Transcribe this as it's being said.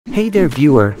Hey there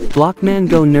viewer, Blockman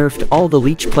GO nerfed all the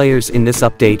Leech players in this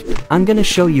update. I'm gonna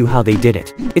show you how they did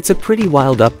it. It's a pretty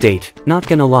wild update, not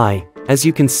gonna lie. As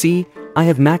you can see, I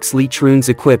have max Leech runes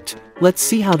equipped. Let's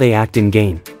see how they act in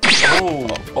game.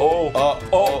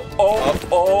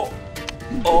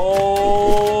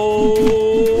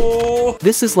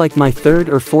 This is like my third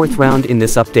or fourth round in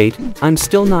this update. I'm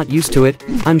still not used to it.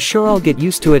 I'm sure I'll get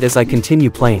used to it as I continue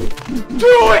playing.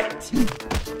 Do it!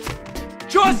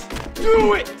 Just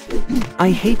do it! I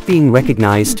hate being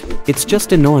recognized. It's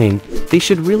just annoying. They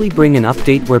should really bring an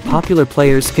update where popular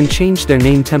players can change their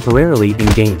name temporarily in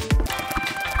game.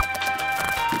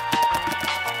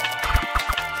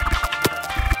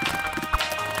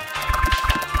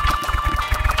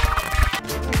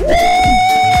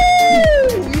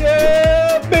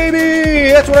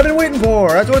 That's what I've been waiting for.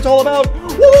 That's what it's all about.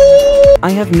 Woo!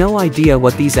 I have no idea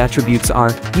what these attributes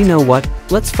are. You know what?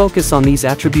 Let's focus on these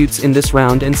attributes in this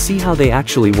round and see how they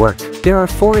actually work. There are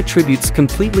 4 attributes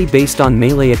completely based on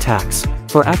melee attacks,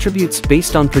 4 attributes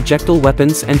based on projectile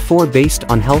weapons, and 4 based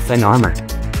on health and armor.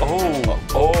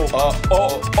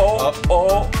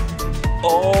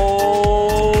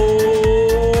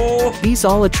 These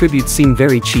all attributes seem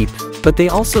very cheap, but they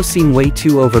also seem way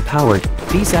too overpowered.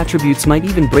 These attributes might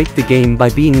even break the game by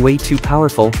being way too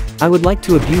powerful. I would like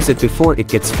to abuse it before it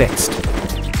gets fixed.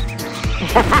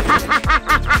 Okay,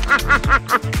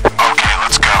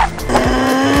 let's go.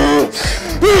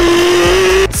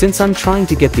 Since I'm trying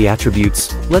to get the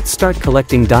attributes, let's start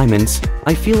collecting diamonds.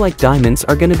 I feel like diamonds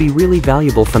are gonna be really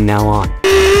valuable from now on.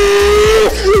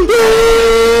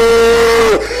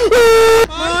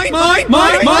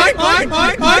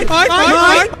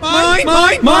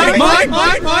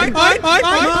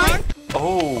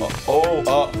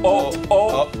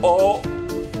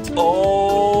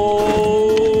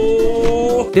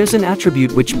 There's an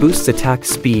attribute which boosts attack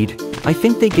speed. I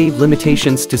think they gave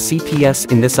limitations to CPS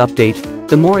in this update.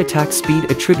 The more attack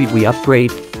speed attribute we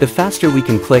upgrade, the faster we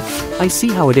can click. I see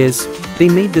how it is. They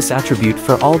made this attribute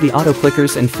for all the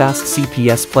auto-clickers and fast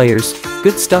CPS players.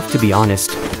 Good stuff, to be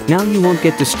honest. Now you won't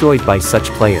get destroyed by such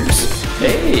players.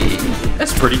 Hey,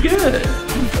 that's pretty good.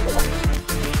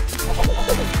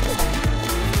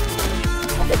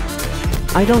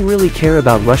 I don't really care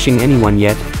about rushing anyone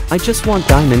yet. I just want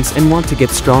diamonds and want to get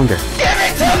stronger. Give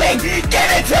it to me!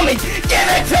 Give it to me! Give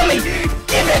it to me!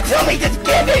 Give it to me! Just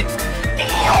give it!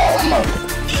 Damn!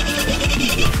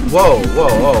 Whoa, whoa,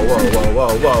 whoa, whoa, whoa,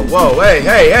 whoa, whoa, whoa, hey,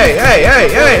 hey, hey, hey, hey,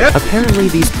 hey! Apparently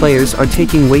these players are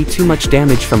taking way too much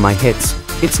damage from my hits.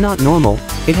 It's not normal.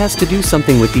 It has to do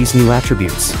something with these new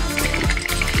attributes.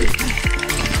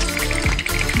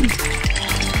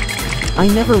 I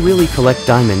never really collect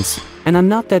diamonds, and I'm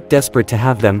not that desperate to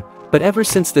have them, but ever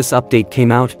since this update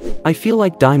came out, I feel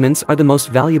like diamonds are the most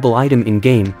valuable item in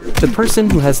game. The person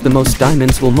who has the most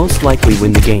diamonds will most likely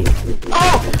win the game.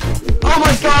 Oh! Oh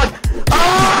my god!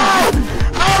 Oh!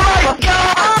 Oh my god!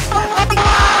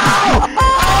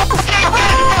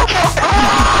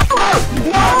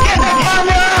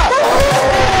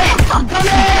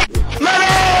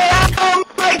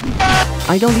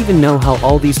 I don't even know how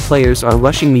all these players are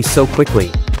rushing me so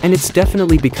quickly, and it's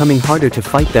definitely becoming harder to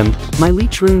fight them. My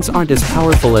Leech runes aren't as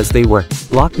powerful as they were.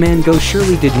 Blockman GO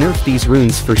surely did nerf these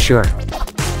runes for sure.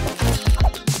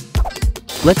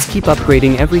 Let's keep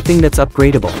upgrading everything that's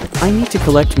upgradable. I need to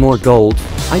collect more gold.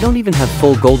 I don't even have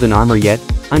full golden armor yet.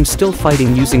 I'm still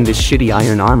fighting using this shitty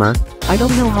iron armor. I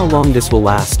don't know how long this will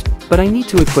last, but I need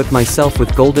to equip myself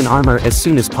with golden armor as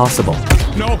soon as possible.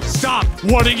 No, stop!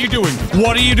 What are you doing?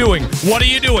 What are you doing? What are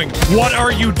you doing? What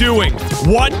are you doing?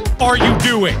 What are you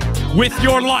doing with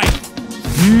your life?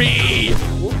 Me!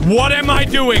 What am I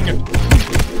doing?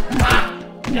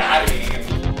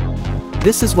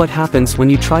 This is what happens when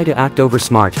you try to act over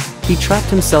smart. He trapped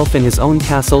himself in his own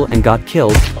castle and got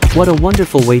killed. What a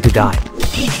wonderful way to die.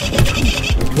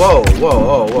 Whoa, whoa,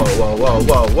 whoa, whoa, whoa, whoa,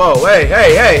 whoa, whoa, hey,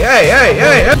 hey, hey, hey, hey,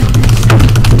 hey!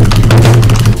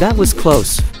 That was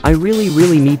close. I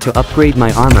really need to upgrade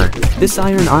my armor. This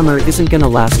iron armor isn't gonna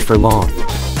last for long.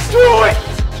 Do it!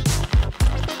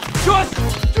 Just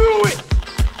do it!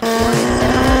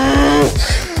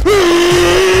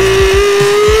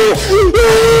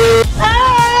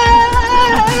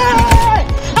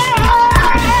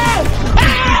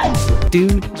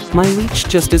 Dude, my Leech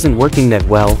just isn't working that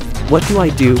well. What do?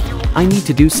 I need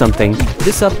to do something.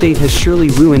 This update has surely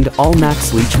ruined all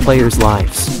max Leech players'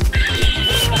 lives.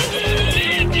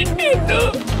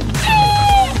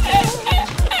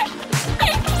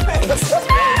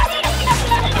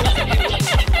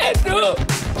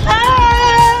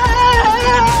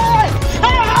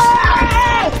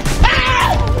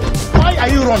 Why are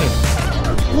you running?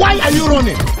 Why are you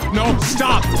running? No, No,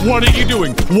 stop. What are you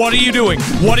doing? What are you doing?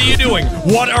 What are you doing?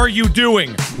 What are you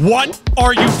doing? What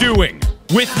are you doing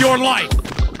with your life?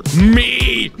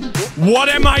 Me. What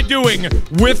am I doing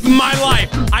with my life?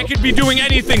 I could be doing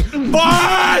anything,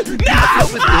 but no!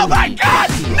 Oh my God!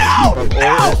 No!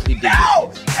 No!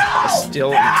 No!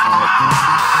 Still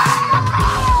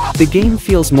The game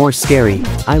feels more scary.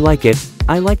 I like it.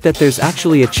 I like that there's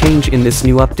actually a change in this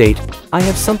new update. I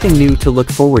have something new to look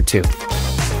forward to.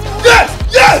 Yes!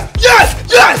 Yes! Yes!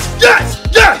 Yes! Yes!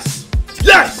 Yes!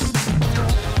 Yes!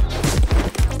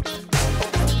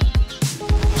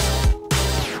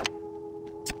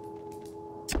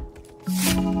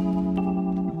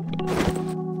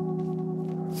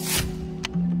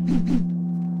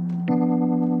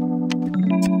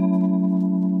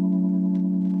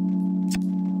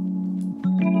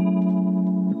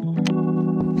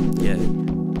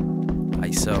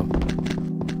 So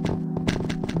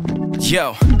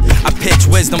yo, I pitch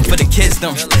wisdom for the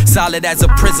kidsdom. Solid as a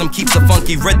prism, keeps a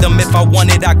funky rhythm. If I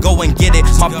want it, I go and get it.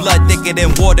 My blood thicker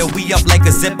than water, we up like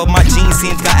a zipper. My jeans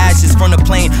seems got ashes from the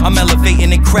plane. I'm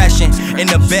elevating and crashing in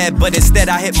the bed, but instead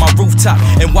I hit my rooftop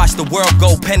and watch the world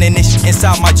go. Penning this shit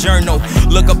inside my journal.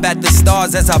 Look up at the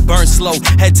stars as I burn slow.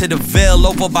 Head to the Ville,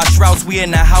 over by Strauss. We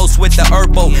in the house with the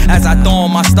herbo. As I throw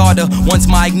on my starter, once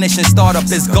my ignition start up,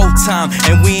 it's go time.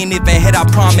 And we ain't even hit our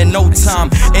prime in no time.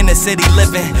 In the city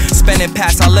living, spending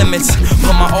past our limits.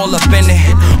 Put my all up in it,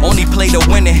 only play to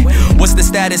win it. What's the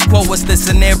status quo, what's the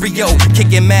scenario?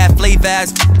 Kicking mad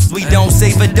flavors, we don't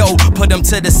save a dough. Put them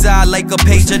to the side like a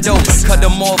page of dough. Cut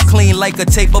them off clean like a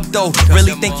tape up dough.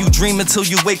 Really think you dream until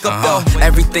you wake up though.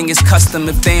 Everything is custom,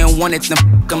 if they ain't want it then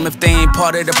f them. If they ain't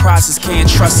part of the process, can't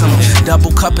trust them.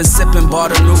 Double cup and sipping,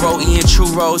 bought a new roll, eating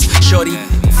churros. Shorty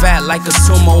fat like a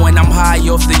sumo and I'm high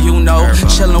off the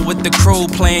Chillin' with the crew,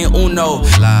 playing Uno.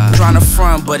 Tryna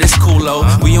front, but it's cool-o.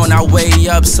 We on our way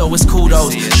up, so it's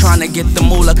kudos. Tryna get the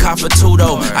moolah,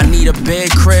 copper-tudo. I need a big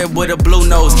crib with a blue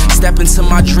nose. Step into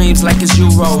my dreams like it's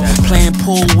Euro. Playing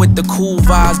pool with the cool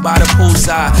vibes by the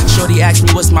poolside. Shorty asked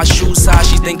me what's my shoe size.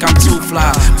 She think I'm too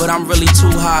fly, but I'm really too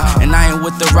high. And I ain't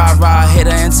with the rah-rah. Hit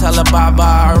her and tell her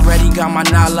bye-bye. Already got my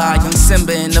nala. Young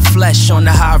Simba in the flesh on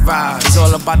the high rise. It's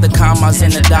all about the commas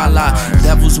and the dollar.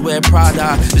 Devils wear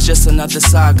Prada. It's just another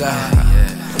saga.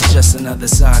 It's just another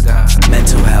saga.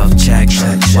 Mental health check,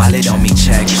 wallet on me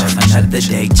check, another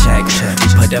day check, we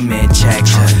put them in check,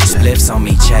 spliffs on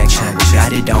me check, we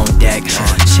got it on deck,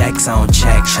 checks on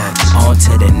check, on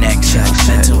to the next.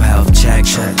 Mental health check,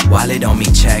 wallet on me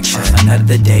check,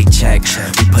 another day check,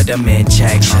 we put them in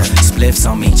check, spliffs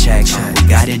on me check, we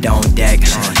got it on deck,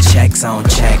 checks on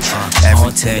check,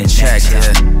 on to the next.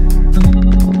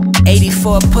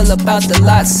 84 pull up out the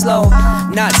lot slow.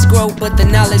 Knots grow, but the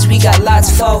knowledge we got lots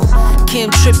for.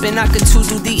 Kim trippin', I could too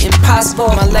do the impossible.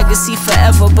 My legacy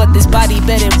forever, but this body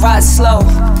better rot slow.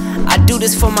 I do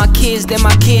this for my kids, they're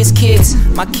my kids' kids.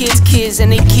 My kids' kids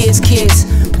and they kids' kids.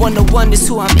 1 to 1 is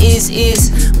who I'm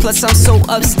is. Plus I'm so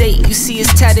upstate, you see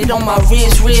it's tatted on my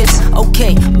ribs.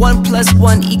 Okay, 1 +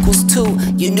 1 = 2,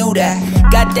 you knew that.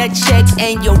 Got that check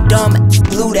and your dumb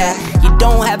blew that. You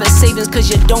don't have a savings cause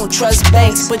you don't trust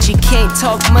banks, but you can't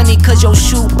talk money cause your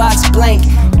shoebox blank,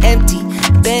 empty.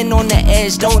 Been on the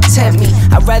edge, don't tempt me.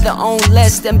 I'd rather own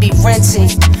less than be renting.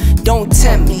 Don't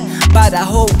tempt me, buy the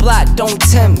whole block, don't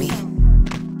tempt me.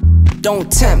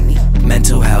 Don't tempt me.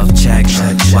 Mental health check,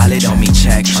 wallet on me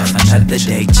check, another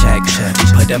day check, we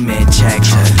put them in check,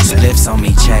 spliffs on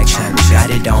me check, we got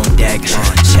it on deck,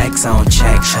 checks on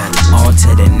check, on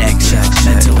to the next.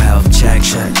 Mental health check,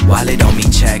 wallet on me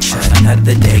check,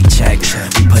 another day check,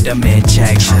 we put them in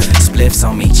check, spliffs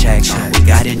on me check, we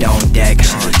got it on deck,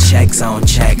 checks on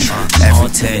check, on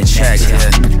to the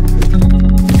next.